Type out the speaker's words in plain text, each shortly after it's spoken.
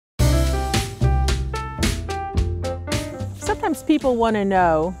Sometimes people want to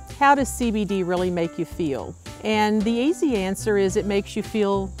know, how does CBD really make you feel? And the easy answer is it makes you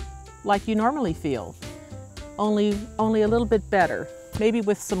feel like you normally feel, only a little bit better, maybe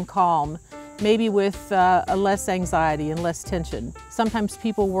with some calm, maybe with less anxiety and less tension. Sometimes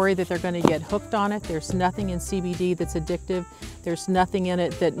people worry that they're going to get hooked on it. There's nothing in CBD that's addictive. There's nothing in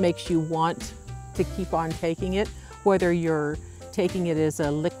it that makes you want to keep on taking it, whether you're taking it as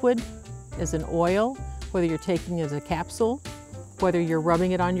a liquid, as an oil, whether you're taking it as a capsule, whether you're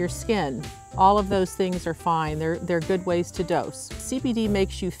rubbing it on your skin. All of those things are fine. They're good ways to dose. CBD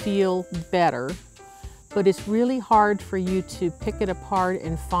makes you feel better, but it's really hard for you to pick it apart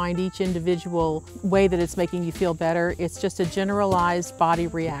and find each individual way that it's making you feel better. It's just a generalized body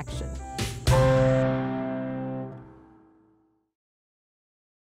reaction.